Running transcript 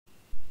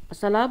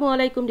Assalamu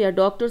alaikum dear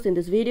doctors. In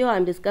this video I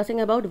am discussing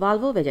about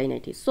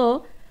valvovaginitis.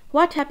 So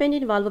what happened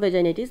in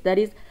valvovaginitis? That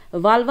is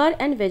vulvar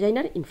and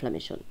vaginal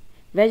inflammation.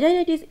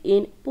 Vaginitis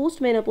in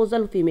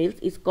postmenopausal females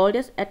is called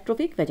as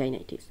atrophic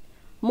vaginitis.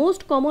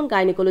 Most common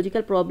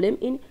gynecological problem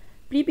in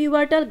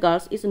prepubertal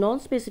girls is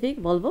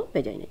non-specific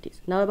valvovaginitis.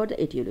 Now about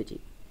the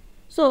etiology.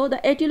 So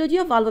the etiology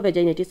of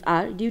valvovaginitis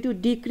are due to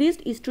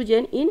decreased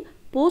estrogen in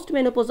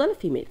postmenopausal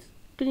females.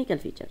 Clinical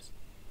features.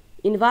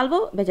 In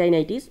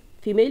valvovaginitis,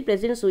 female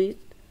presents with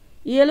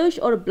yellowish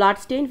or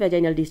blood-stained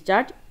vaginal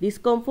discharge,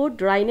 discomfort,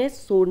 dryness,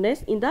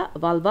 soreness in the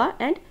vulva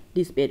and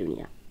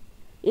dyspareunia.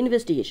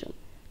 Investigation.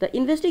 The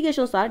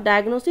investigations are: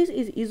 diagnosis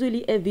is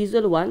usually a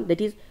visual one,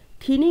 that is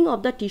thinning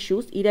of the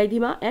tissues,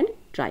 erythema and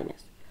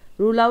dryness.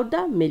 Rule out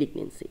the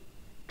malignancy.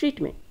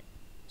 Treatment.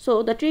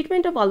 So the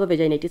treatment of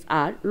valvovaginitis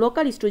are: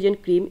 local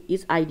estrogen cream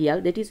is ideal,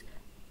 that is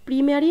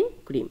Premarin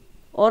cream,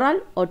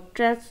 oral or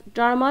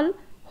transdermal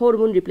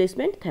hormone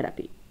replacement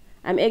therapy.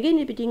 I am again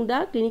repeating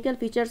the clinical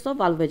features of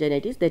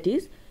valvovaginitis, that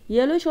is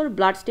yellowish or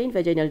blood-stained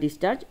vaginal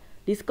discharge,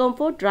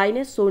 discomfort,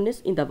 dryness,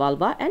 soreness in the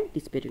vulva and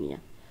dyspareunia.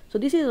 So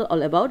this is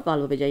all about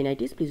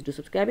valvovaginitis. Please do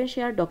subscribe and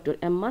share Dr.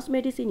 Emma's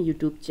Medicine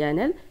YouTube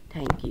channel.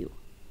 Thank you.